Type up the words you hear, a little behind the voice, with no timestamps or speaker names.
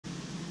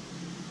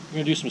We're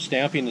going to do some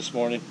stamping this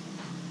morning.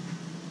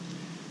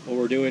 What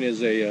we're doing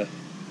is a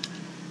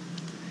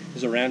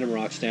random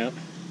rock stamp.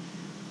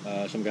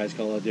 Some guys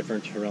call it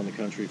different around the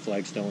country,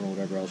 flagstone or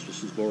whatever else.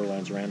 This is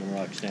Borderlands random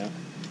rock stamp.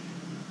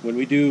 When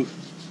we do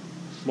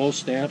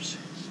most stamps,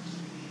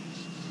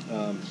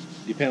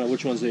 depending on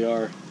which ones they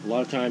are, a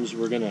lot of times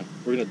we're gonna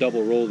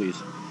double roll these.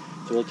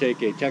 So we'll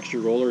take a texture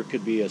roller. It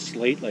could be a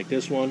slate like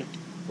this one,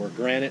 or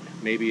granite,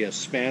 maybe a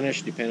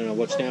Spanish, depending on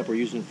what stamp we're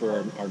using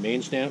for our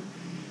main stamp.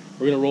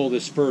 We're going to roll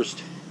this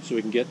first so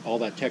we can get all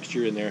that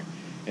texture in there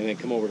and then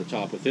come over the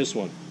top with this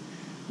one.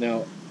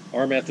 Now,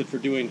 our method for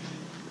doing,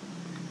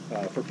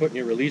 for putting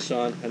your release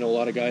on, I know a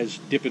lot of guys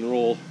dip and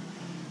roll.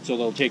 So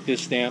they'll take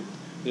this stamp,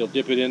 they'll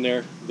dip it in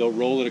there, they'll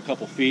roll it a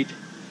couple feet,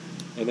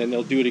 and then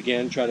they'll do it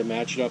again, try to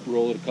match it up,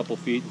 roll it a couple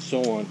feet, and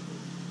so on.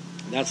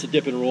 And that's the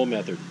dip and roll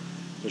method.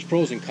 There's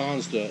pros and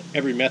cons to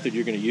every method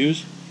you're going to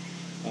use.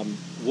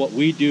 What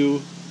we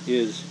do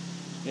is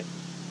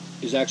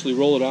actually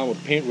roll it on with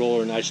a paint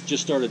roller, and I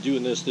just started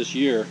doing this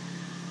year.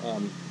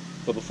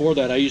 But before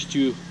that, I used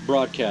to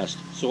broadcast.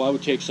 So I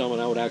would take some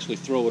and I would actually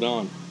throw it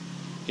on.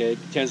 Okay, it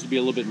tends to be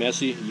a little bit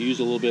messy. You use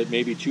a little bit,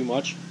 maybe too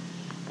much.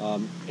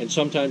 And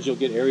sometimes you'll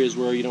get areas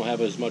where you don't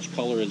have as much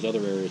color as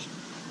other areas.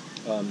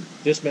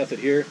 This method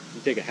here,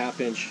 you take a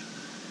 1/2-inch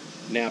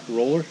nap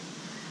roller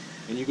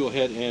and you go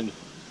ahead and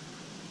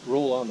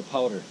roll on the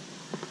powder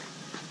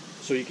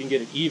so you can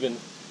get it even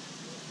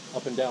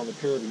up and down the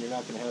curve, and you're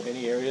not going to have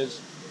any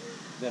areas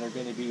that are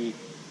going to be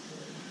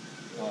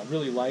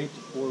really light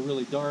or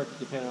really dark,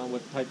 depending on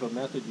what type of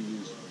method you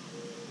use.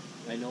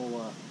 I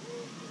know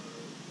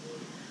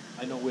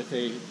with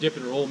a dip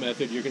and roll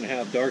method, you're going to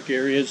have dark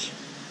areas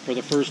for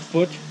the first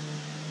foot,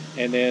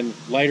 and then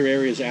lighter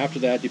areas after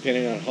that,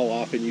 depending on how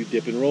often you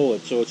dip and roll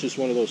it. So it's just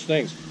one of those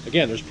things.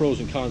 Again, there's pros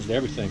and cons to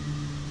everything.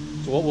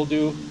 So what we'll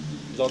do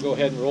is I'll go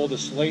ahead and roll the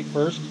slate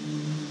first.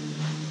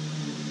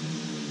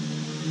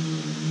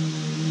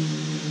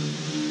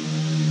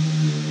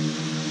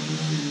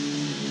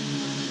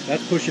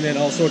 That's pushing in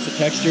all sorts of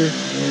texture,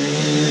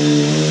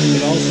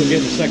 and also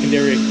getting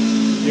secondary.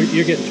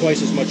 You're getting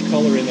twice as much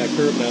color in that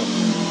curve now.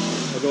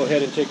 I'll go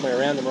ahead and take my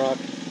random rock,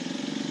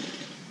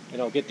 and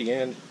I'll get the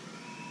end,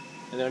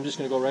 and then I'm just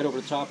going to go right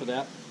over the top of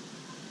that.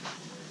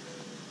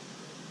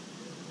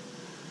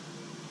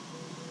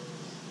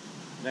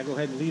 And I go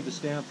ahead and leave the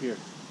stamp here,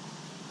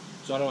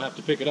 so I don't have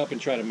to pick it up and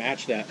try to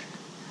match that.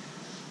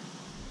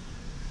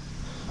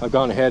 I've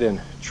gone ahead and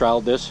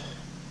troweled this,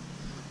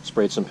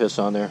 sprayed some piss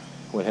on there.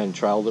 Went ahead and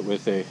troweled it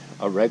with a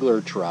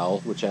regular trowel,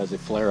 which has a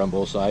flare on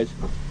both sides.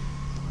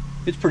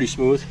 It's pretty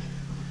smooth.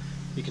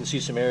 You can see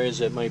some areas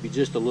that might be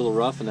just a little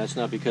rough, and that's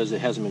not because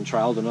it hasn't been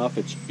troweled enough.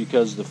 It's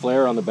because the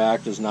flare on the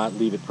back does not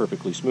leave it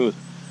perfectly smooth.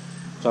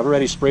 So I've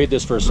already sprayed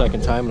this for a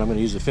second time, and I'm going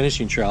to use the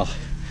finishing trowel.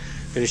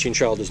 Finishing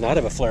trowel does not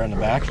have a flare on the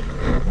back.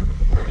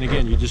 And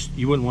again, you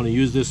wouldn't want to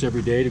use this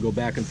every day to go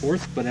back and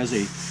forth, but as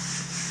a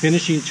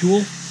finishing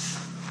tool,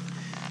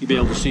 you'll be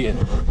able to see it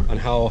on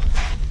how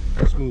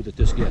smooth that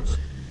this gets.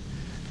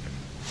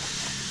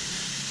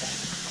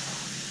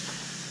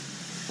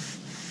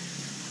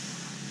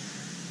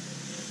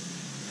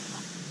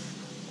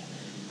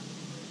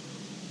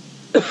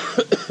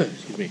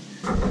 Excuse me.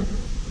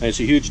 And it's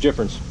a huge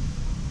difference.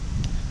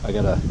 I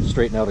gotta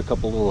straighten out a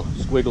couple little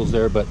squiggles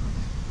there, but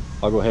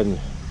I'll go ahead and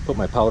put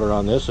my powder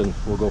on this and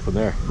we'll go from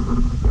there.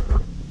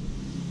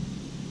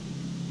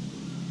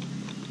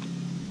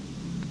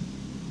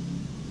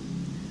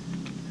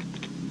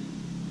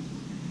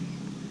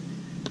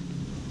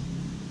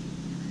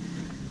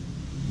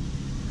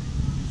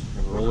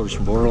 Rollers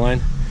from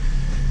Borderline.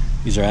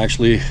 These are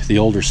actually the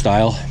older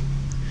style.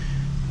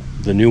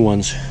 The new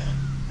ones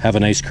have a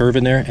nice curve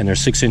in there, and they're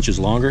 6 inches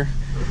longer,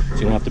 so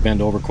you don't have to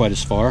bend over quite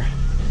as far.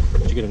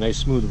 But you get a nice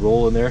smooth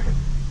roll in there.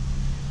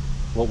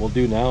 What we'll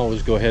do now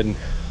is go ahead and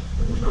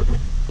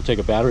we'll take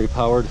a battery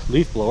powered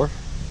leaf blower.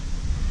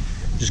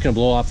 Just gonna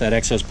blow off that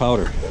excess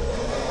powder.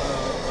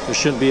 There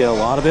shouldn't be a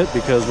lot of it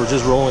because we're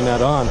just rolling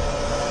that on.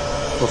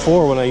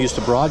 Before, when I used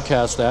to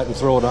broadcast that and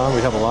throw it on,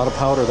 we'd have a lot of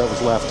powder that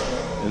was left,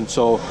 and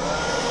so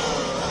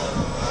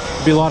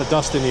there'd be a lot of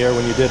dust in the air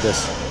when you did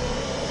this.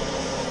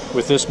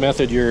 With this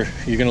method, you're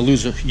going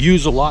to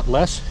use a lot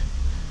less,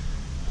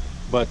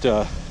 but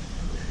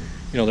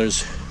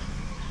there's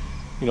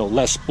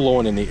less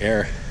blowing in the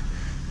air.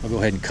 I'll go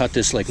ahead and cut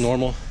this like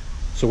normal.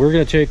 So we're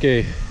going to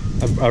take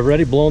I've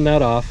already blown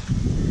that off,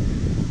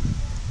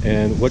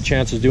 and what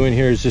Chance is doing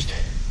here is just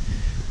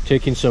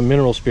taking some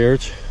mineral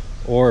spirits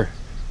or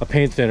a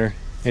paint thinner,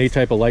 any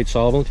type of light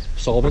solvent,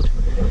 and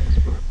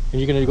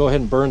you're going to go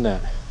ahead and burn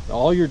that.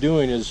 All you're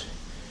doing is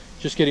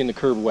just getting the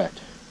curve wet.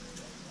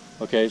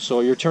 Okay, so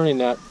you're turning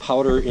that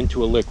powder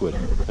into a liquid.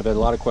 I've had a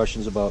lot of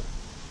questions about,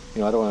 I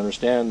don't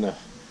understand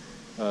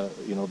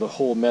the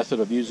whole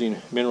method of using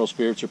mineral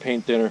spirits or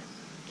paint thinner.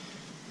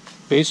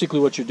 Basically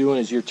what you're doing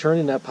is you're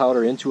turning that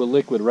powder into a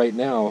liquid right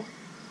now,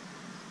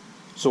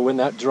 so when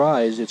that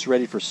dries, it's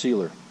ready for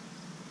sealer.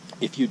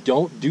 If you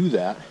don't do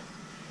that,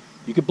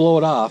 you could blow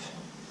it off,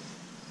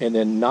 and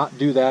then not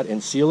do that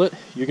and seal it,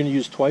 you're going to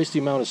use twice the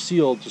amount of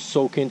seal to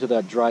soak into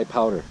that dry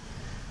powder.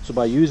 So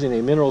by using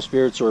a mineral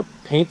spirits or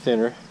paint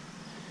thinner,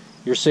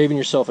 you're saving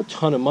yourself a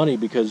ton of money,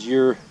 because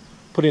you're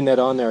putting that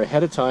on there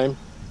ahead of time,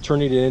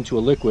 turning it into a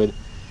liquid,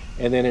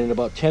 and then in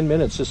about 10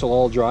 minutes this will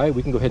all dry.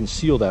 We can go ahead and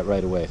seal that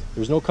right away.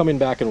 There's no coming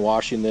back and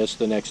washing this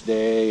the next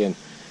day and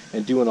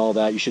doing all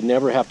that. You should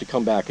never have to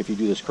come back if you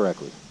do this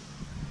correctly.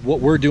 What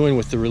we're doing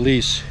with the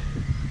release,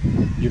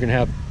 you're gonna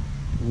have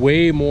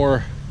way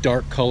more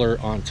dark color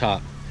on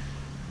top.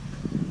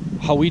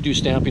 How we do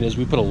stamping is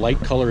we put a light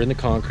color in the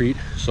concrete.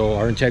 So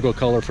our integral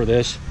color for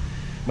this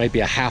might be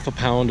a half a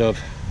pound of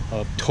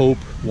taupe,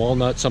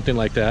 walnut, something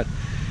like that,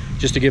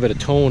 just to give it a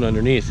tone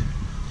underneath.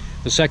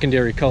 The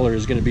secondary color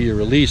is going to be your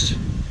release.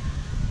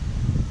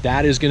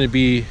 That is going to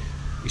be,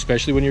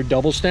 especially when you're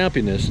double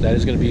stamping this, that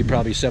is going to be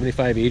probably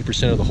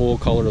 75–80% of the whole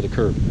color of the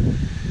curb.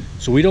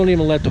 So we don't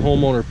even let the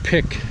homeowner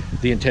pick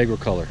the integral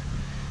color.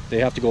 They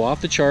have to go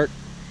off the chart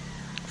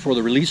for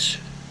the release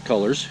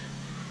colors,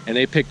 and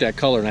they pick that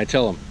color. And I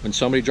tell them, when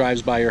somebody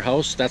drives by your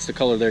house, that's the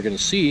color they're going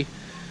to see.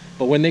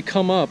 But when they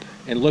come up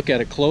and look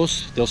at it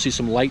close, they'll see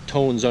some light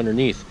tones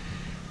underneath.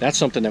 That's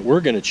something that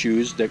we're going to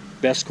choose that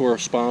best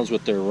corresponds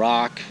with their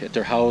rock at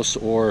their house,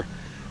 or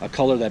a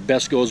color that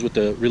best goes with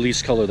the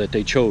release color that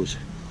they chose.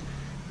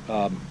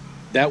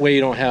 That way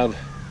you don't have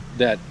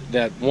that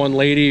one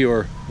lady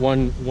or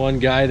one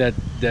guy that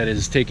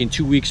is taking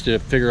 2 weeks to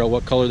figure out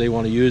what color they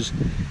want to use,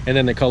 and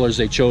then the colors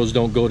they chose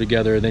don't go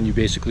together, and then you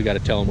basically got to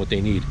tell them what they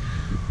need.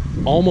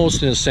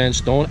 Almost in a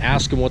sense, don't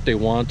ask them what they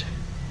want,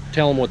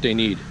 tell them what they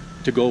need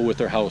to go with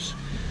their house.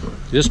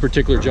 This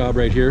particular job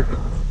right here,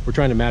 we're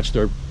trying to match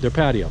their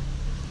patio.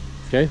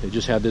 Okay, they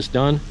just had this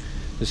done.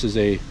 This is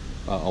a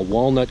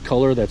walnut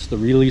color. That's the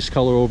release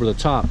color over the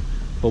top.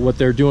 But what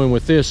they're doing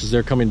with this is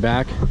they're coming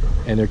back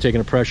and they're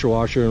taking a pressure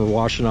washer and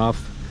washing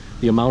off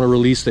the amount of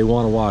release they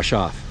want to wash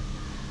off.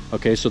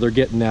 Okay, so they're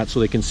getting that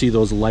so they can see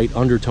those light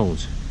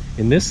undertones.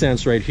 In this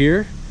sense right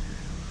here,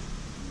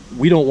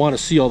 we don't want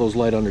to see all those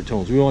light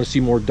undertones. We want to see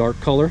more dark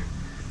color.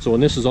 So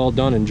when this is all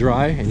done and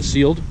dry and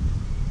sealed,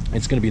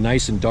 it's going to be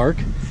nice and dark,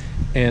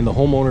 and the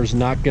homeowner's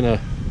not going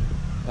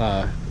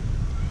to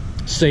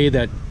say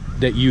that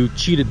you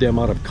cheated them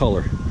out of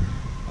color,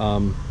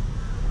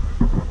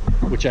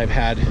 which I've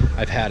had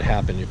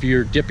happen. If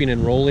you're dipping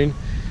and rolling,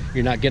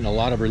 you're not getting a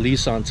lot of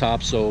release on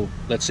top. So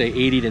let's say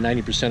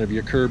 80–90% of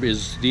your curb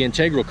is the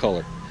integral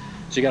color.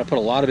 So you got to put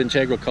a lot of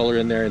integral color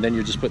in there, and then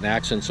you're just putting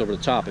accents over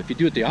the top. If you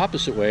do it the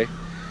opposite way,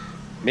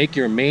 make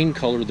your main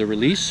color the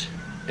release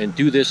and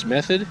do this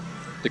method,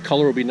 the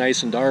color will be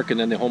nice and dark, and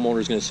then the homeowner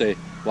is going to say,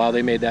 wow,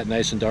 they made that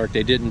nice and dark.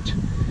 They didn't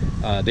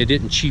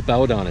cheap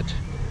out on it,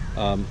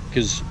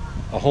 because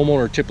a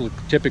homeowner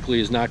typically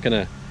is not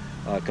going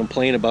to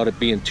complain about it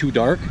being too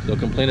dark. They'll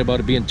complain about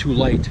it being too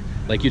light,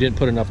 like you didn't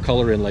put enough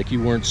color in, like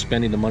you weren't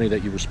spending the money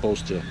that you were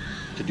supposed to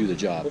do the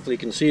job. Hopefully you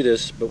can see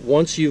this, but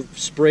once you've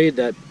sprayed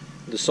the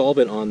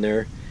solvent on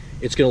there,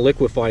 it's going to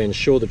liquefy and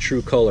show the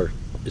true color.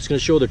 It's going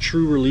to show the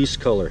true release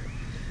color.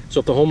 So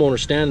if the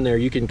homeowner's standing there,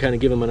 you can kind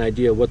of give them an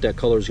idea of what that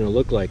color is going to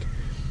look like.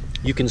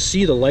 You can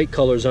see the light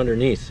colors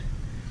underneath.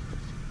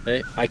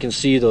 Okay? I can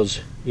see those,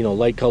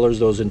 light colors,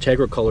 those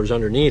integral colors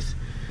underneath.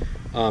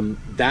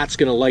 That's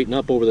going to lighten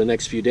up over the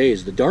next few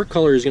days. The dark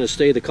color is going to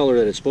stay the color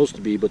that it's supposed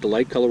to be, but the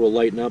light color will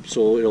lighten up,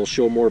 so it'll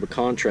show more of a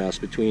contrast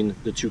between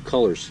the two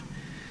colors.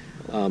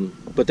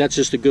 But that's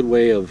just a good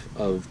way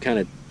of kind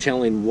of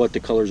telling what the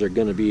colors are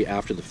going to be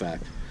after the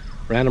fact.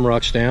 Random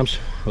Rock stamps,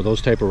 or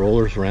those type of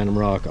rollers, Random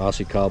Rock,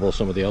 Aussie Cobble,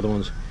 some of the other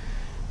ones,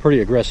 pretty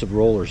aggressive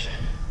rollers.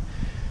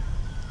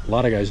 A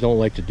lot of guys don't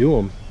like to do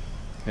them,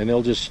 and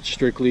they'll just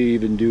strictly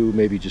even do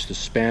maybe just a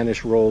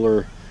Spanish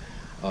roller,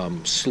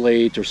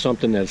 slate, or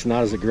something that's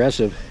not as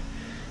aggressive,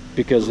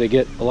 because they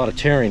get a lot of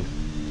tearing.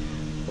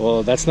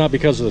 Well, that's not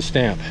because of the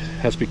stamp.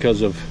 That's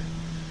because of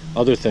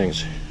other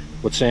things.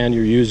 What sand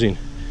you're using,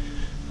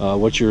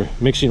 what your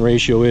mixing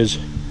ratio is,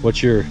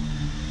 what your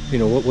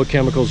what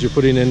chemicals you're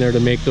putting in there to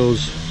make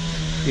those,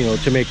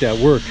 to make that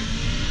work.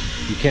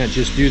 You can't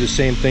just do the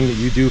same thing that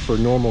you do for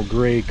normal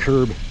gray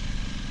curb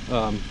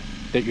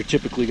that you're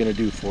typically going to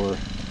do for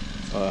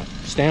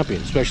stamping,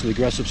 especially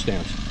aggressive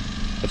stamps.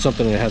 That's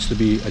something that has to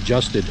be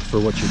adjusted for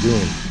what you're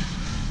doing.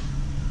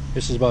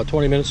 This is about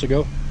 20 minutes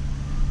ago.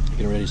 You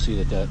can already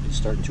see that is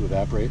starting to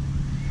evaporate.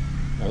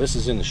 Now this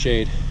is in the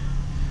shade,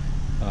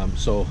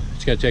 so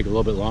it's going to take a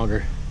little bit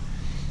longer,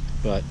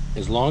 but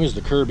as long as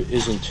the curb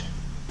isn't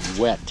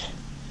wet,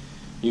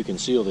 you can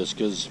seal this,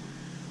 because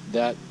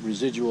that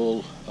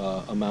residual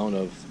amount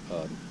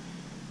of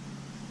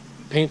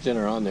paint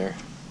thinner on there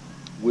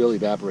will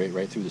evaporate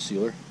right through the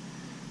sealer.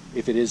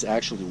 If it is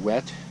actually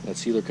wet, that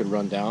sealer could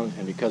run down,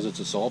 and because it's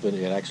a solvent,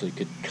 it actually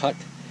could cut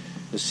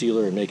the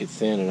sealer and make it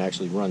thin and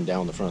actually run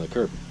down the front of the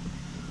curb.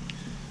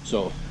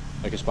 So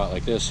like a spot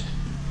like this,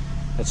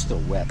 that's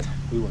still wet.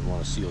 We wouldn't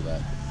want to seal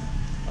that.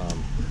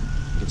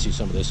 You can see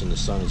some of this in the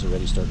sun is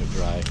already starting to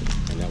dry,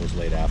 and that was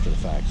laid after the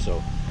fact.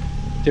 So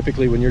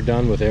typically when you're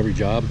done with every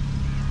job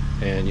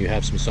and you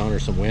have some sun or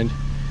some wind,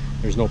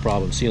 there's no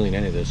problem sealing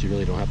any of this. You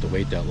really don't have to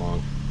wait that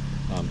long.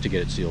 to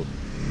get it sealed.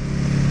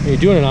 When you're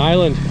doing an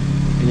island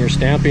and you're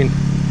stamping,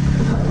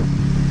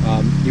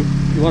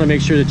 you want to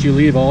make sure that you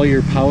leave all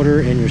your powder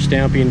and your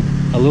stamping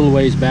a little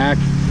ways back,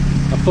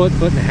 a foot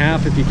and a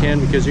half if you can,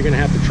 because you're going to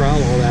have to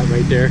trowel all that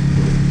right there.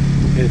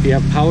 And if you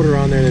have powder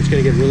on there, that's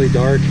going to get really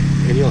dark,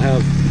 and you'll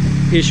have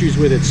issues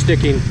with it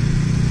sticking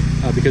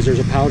because there's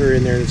a powder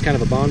in there, and it's kind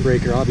of a bond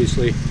breaker,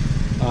 obviously.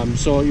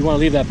 So you want to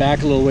leave that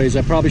back a little ways.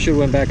 I probably should have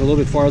went back a little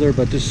bit farther,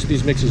 but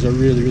these mixes are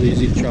really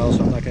easy to trowel,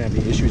 so I'm not going to have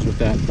any issues with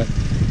that. But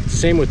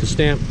same with the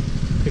stamp.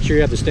 Make sure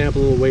you have the stamp a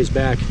little ways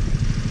back.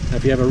 Now,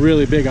 if you have a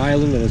really big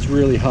island and it's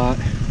really hot,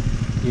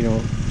 you know,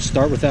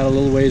 start with that a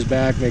little ways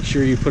back. Make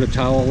sure you put a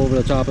towel over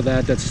the top of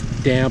that that's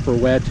damp or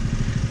wet,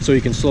 so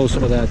you can slow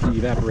some of that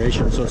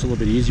evaporation, so it's a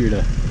little bit easier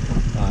to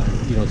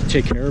you know, to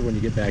take care of when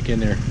you get back in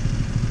there.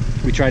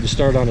 We tried to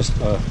start on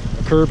a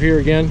curb here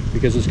again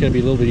because it's going to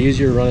be a little bit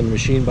easier running the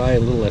machine by, a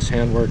little less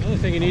handwork. Another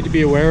thing you need to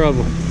be aware of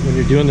when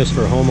you're doing this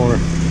for a homeowner,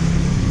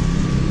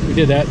 we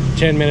did that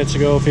 10 minutes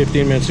ago,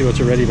 15 minutes ago,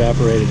 it's already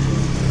evaporated.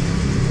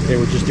 Okay,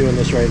 we're just doing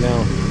this right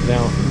now.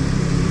 Now,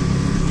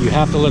 you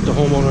have to let the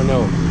homeowner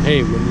know,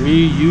 hey, when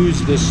we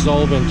use this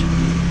solvent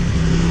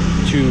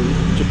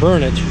to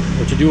burn it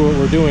or to do what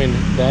we're doing,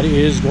 that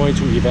is going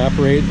to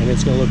evaporate and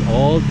it's going to look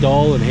all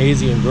dull and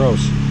hazy and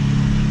gross.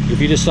 If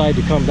you decide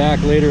to come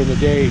back later in the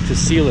day to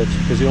seal it,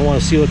 because you don't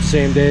want to seal it the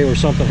same day or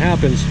something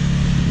happens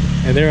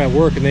and they're at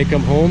work and they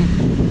come home,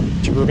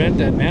 to prevent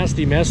that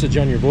nasty message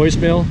on your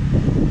voicemail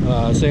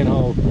saying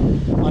how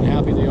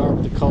unhappy they are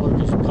with the color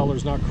because the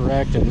color's not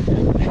correct and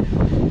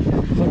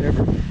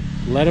whatever,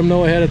 let them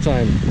know ahead of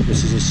time.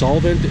 This is a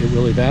solvent, it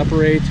will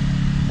evaporate,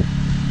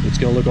 it's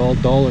going to look all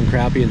dull and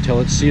crappy until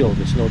it's sealed.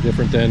 It's no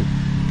different than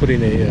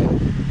putting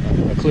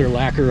a clear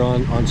lacquer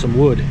on some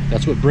wood.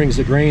 That's what brings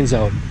the grains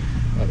out.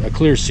 A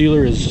clear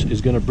sealer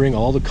is going to bring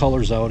all the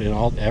colors out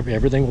and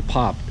everything will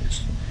pop.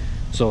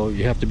 So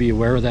you have to be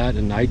aware of that,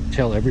 and I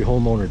tell every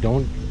homeowner,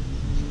 don't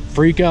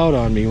freak out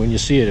on me when you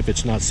see it if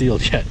it's not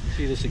sealed yet.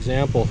 See this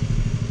example,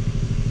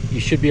 you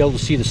should be able to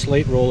see the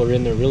slate roller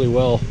in there really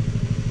well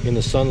in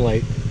the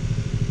sunlight,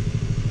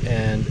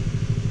 and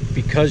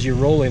because you're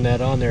rolling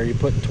that on there, you're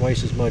putting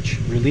twice as much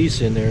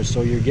release in there,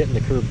 so you're getting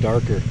the curve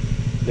darker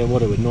than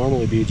what it would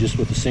normally be just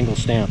with a single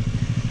stamp.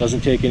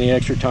 Doesn't take any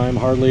extra time,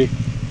 hardly.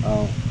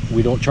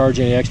 We don't charge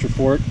any extra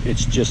for it.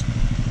 It's just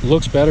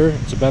looks better,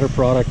 it's a better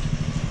product,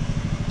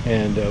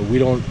 and we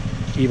don't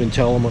even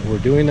tell them what we're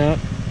doing that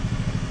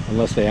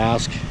unless they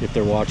ask if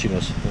they're watching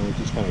us, and we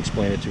just kind of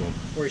explain it to them.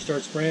 Before you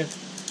start spraying,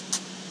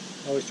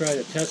 always try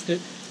to test it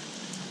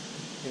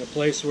in a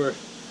place where,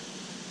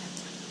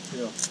 you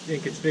know,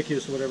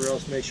 inconspicuous or whatever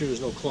else. Make sure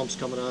there's no clumps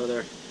coming out of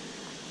there,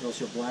 or else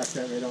you'll blast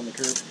that right on the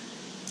curb.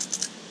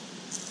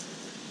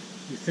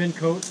 You thin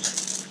coat,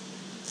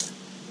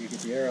 you get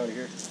the air out of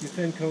here. You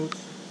thin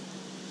coats.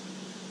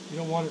 You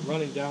don't want it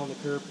running down the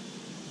curb.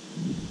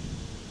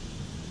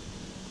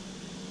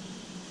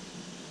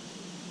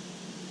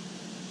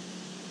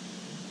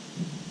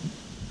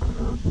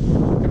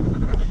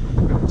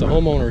 If the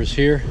homeowner is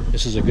here,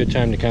 this is a good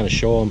time to kind of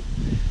show them,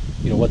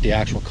 you know, what the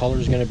actual color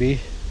is going to be.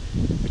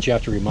 But you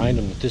have to remind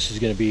them that this is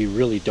going to be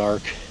really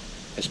dark,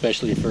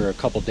 especially for a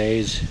couple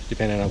days,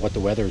 depending on what the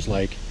weather is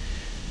like.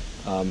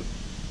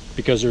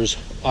 Because there's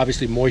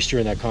obviously moisture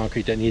in that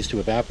concrete that needs to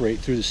evaporate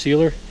through the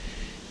sealer.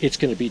 It's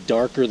going to be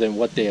darker than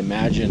what they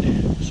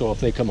imagined. So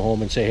if they come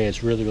home and say, hey,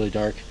 it's really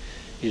dark,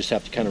 you just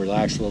have to kind of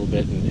relax a little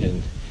bit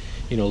and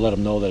you know, let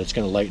them know that it's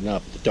going to lighten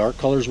up. The dark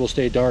colors will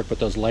stay dark, but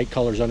those light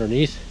colors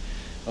underneath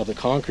of the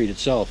concrete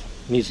itself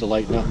needs to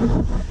lighten up.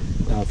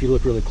 Now if you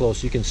look really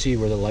close, you can see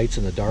where the lights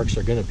and the darks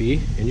are going to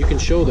be, and you can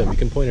show them, you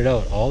can point it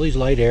out. All these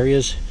light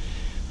areas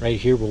right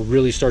here will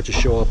really start to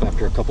show up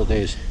after a couple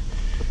days.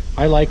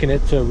 I liken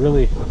it to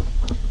really,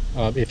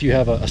 if you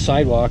have a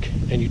sidewalk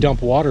and you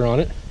dump water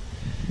on it,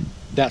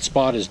 that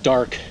spot is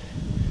darker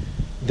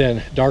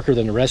than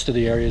the rest of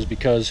the areas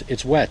because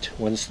it's wet.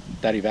 Once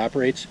that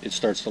evaporates, it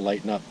starts to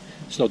lighten up.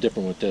 It's no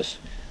different with this.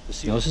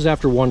 Now, this is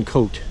after one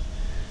coat,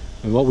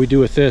 and what we do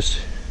with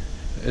this,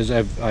 as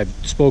I've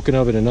spoken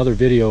of in another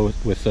video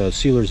with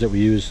sealers that we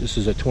use, this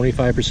is a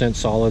 25%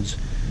 solids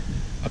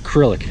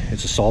acrylic.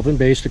 It's a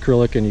solvent-based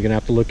acrylic, and you're gonna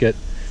have to look at,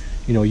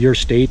 you know, your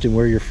state and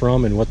where you're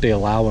from and what they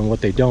allow and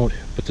what they don't.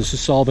 But this is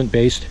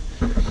solvent-based.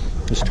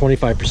 It's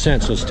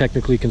 25%, so it's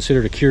technically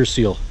considered a cure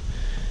seal.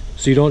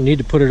 So you don't need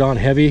to put it on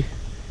heavy.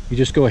 You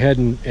just go ahead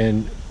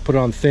and put it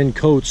on thin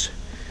coats.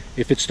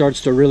 If it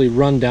starts to really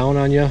run down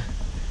on you,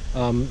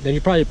 then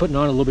you're probably putting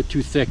on a little bit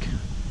too thick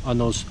on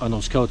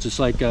those coats. It's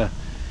like, you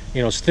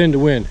know, it's thin to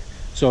win.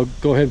 So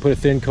go ahead and put a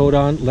thin coat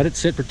on. Let it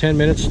sit for 10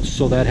 minutes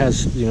so that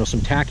has, you know,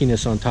 some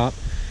tackiness on top,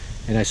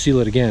 and I seal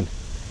it again.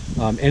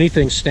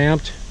 Anything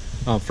stamped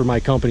for my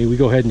company, we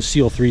go ahead and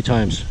seal 3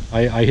 times.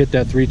 I hit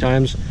that 3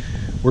 times.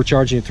 We're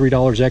charging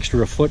 $3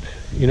 extra a foot,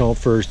 you know,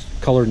 for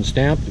colored and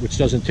stamped, which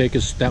doesn't take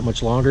us that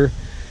much longer.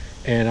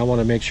 And I want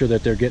to make sure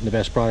that they're getting the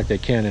best product they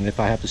can. And if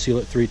I have to seal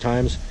it 3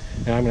 times,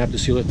 and I'm gonna have to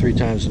seal it 3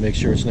 times to make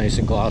sure it's nice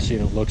and glossy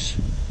and it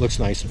looks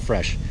nice and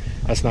fresh.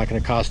 That's not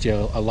going to cost you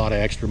a lot of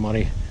extra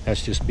money.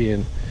 That's just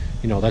being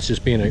you know, that's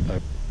just being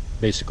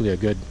basically a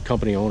good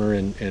company owner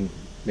and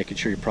making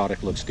sure your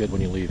product looks good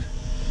when you leave.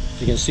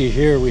 You can see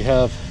here we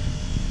have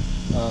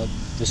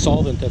the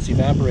solvent that's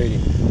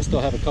evaporating. I still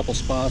have a couple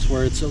spots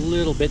where it's a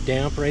little bit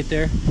damp right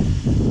there.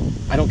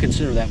 I don't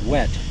consider that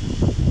wet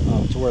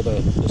to where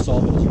the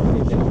solvent is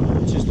running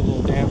down. It's just a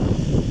little damp,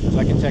 so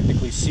I can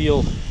technically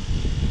seal,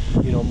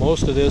 you know,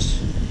 most of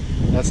this.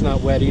 That's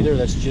not wet either,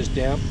 that's just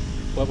damp.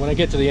 But when I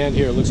get to the end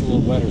here, it looks a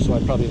little wetter, so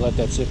I'd probably let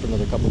that sit for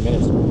another couple of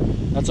minutes.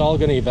 That's all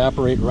going to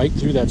evaporate right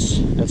through that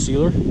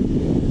sealer,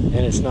 and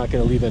it's not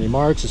going to leave any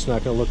marks. It's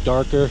not going to look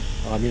darker.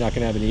 You're not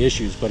going to have any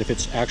issues. But if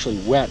it's actually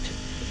wet,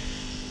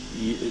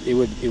 it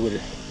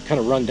would kind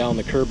of run down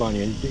the curb on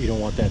you, and you don't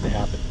want that to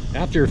happen.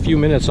 After a few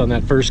minutes on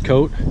that first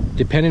coat,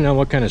 depending on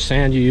what kind of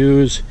sand you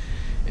use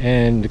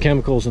and the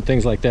chemicals and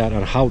things like that,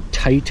 on how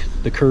tight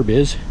the curb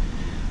is,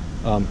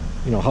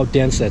 you know, how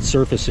dense that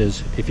surface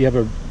is. If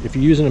you're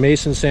using a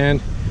mason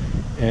sand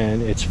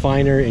and it's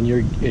finer and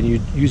you're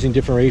using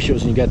different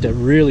ratios and you got that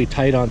really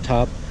tight on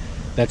top,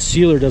 that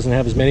sealer doesn't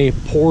have as many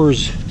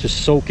pores to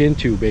soak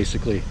into.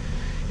 Basically,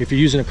 if you're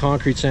using a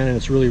concrete sand and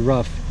it's really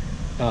rough,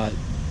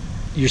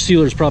 your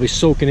sealer is probably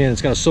soaking in.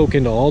 It's got to soak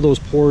into all those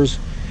pores,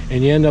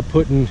 and you end up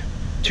putting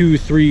 2,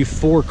 3,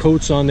 4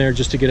 coats on there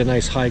just to get a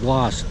nice high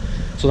gloss.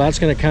 So that's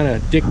going to kind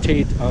of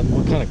dictate on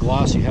what kind of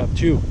gloss you have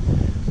too.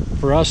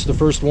 For us, the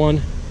first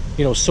one,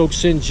 you know,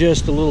 soaks in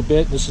just a little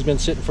bit. This has been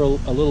sitting for a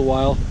little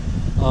while,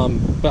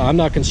 but I'm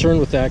not concerned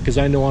with that because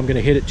I know I'm going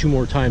to hit it 2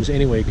 more times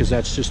anyway, because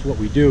that's just what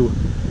we do.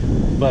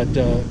 But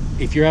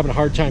if you're having a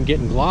hard time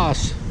getting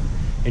gloss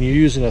and you're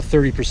using a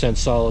 30%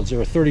 solids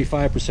or a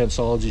 35%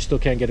 solids, you still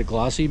can't get it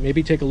glossy,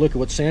 maybe take a look at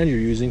what sand you're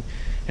using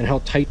and how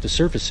tight the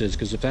surface is,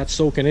 because if that's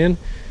soaking in,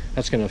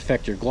 that's going to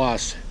affect your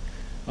gloss.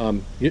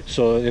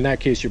 So in that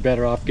case, you're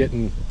better off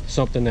getting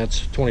something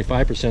that's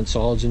 25%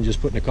 solids and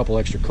just putting a couple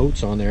extra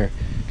coats on there,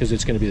 because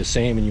it's going to be the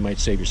same and you might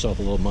save yourself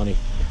a little money.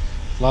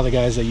 A lot of the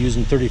guys that are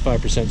using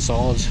 35%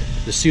 solids,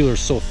 the sealer is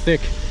so thick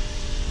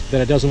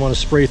that it doesn't want to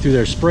spray through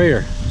their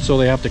sprayer, so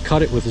they have to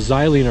cut it with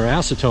xylene or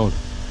acetone.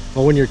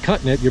 Well, when you're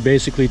cutting it, you're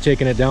basically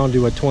taking it down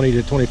to a 20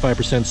 to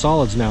 25%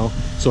 solids now,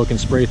 so it can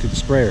spray through the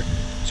sprayer.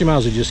 So you might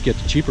as well just get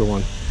the cheaper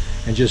one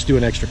and just do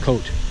an extra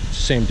coat. It's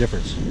the same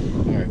difference.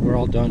 All right, we're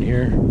all done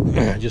here.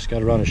 I just got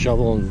to run a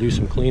shovel and do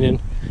some cleaning.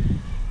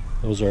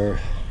 Those are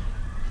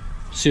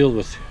sealed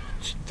with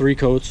 3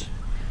 coats,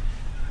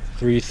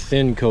 3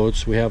 thin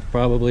coats. We have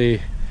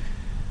probably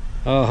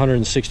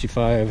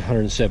 165,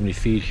 170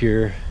 feet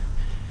here,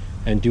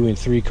 and doing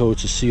 3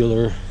 coats of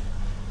sealer,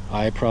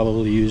 I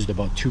probably used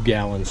about 2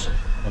 gallons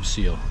of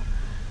seal.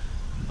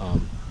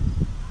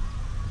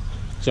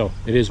 So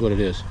it is what it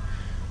is.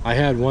 I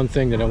had one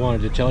thing that I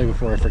wanted to tell you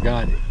before I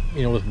forgot.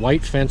 You know, with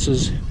white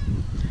fences,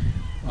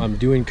 I'm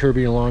doing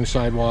curbing along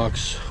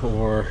sidewalks,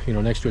 or you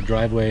know, next to a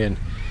driveway, and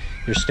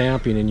you're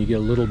stamping and you get a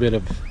little bit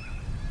of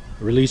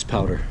release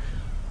powder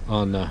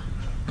on the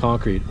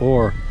concrete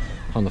or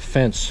on the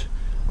fence.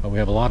 We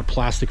have a lot of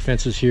plastic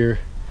fences here,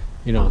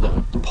 you know,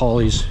 the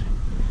polys,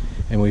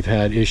 and we've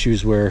had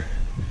issues where,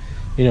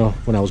 you know,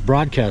 when I was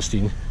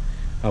broadcasting,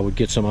 I would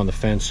get some on the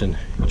fence and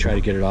you try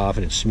to get it off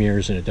and it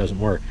smears and it doesn't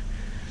work.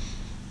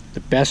 The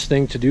best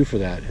thing to do for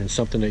that, and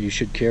something that you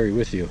should carry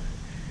with you,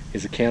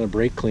 is a can of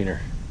brake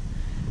cleaner.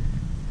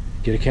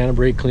 Get a can of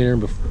brake cleaner,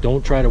 but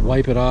don't try to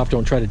wipe it off,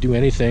 don't try to do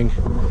anything.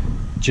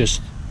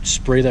 Just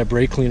spray that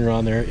brake cleaner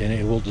on there and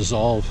it will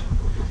dissolve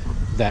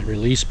that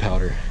release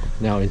powder.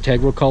 Now,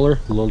 integral color,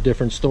 a little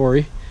different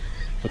story,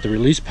 but the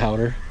release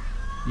powder,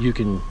 you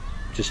can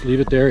just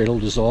leave it there, it'll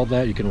dissolve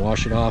that, you can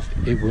wash it off,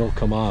 it will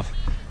come off.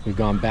 We've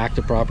gone back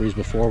to properties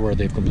before where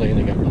they've complained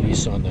they got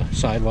release on the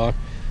sidewalk.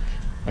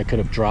 I could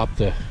have dropped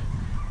the,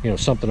 you know,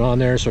 something on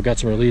there, so I got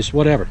some release,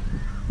 whatever.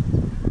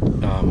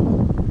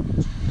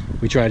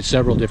 We tried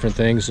several different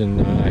things,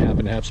 and I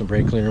happened to have some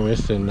brake cleaner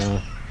with, and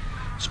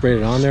sprayed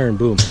it on there, and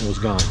boom, it was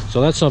gone.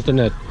 So that's something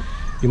that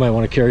you might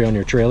want to carry on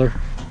your trailer,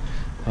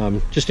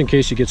 just in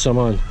case you get some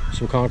on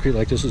some concrete.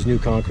 Like this is new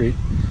concrete,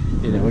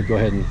 you know, go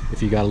ahead and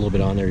if you got a little bit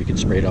on there, you can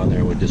spray it on there,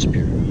 it would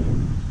disappear.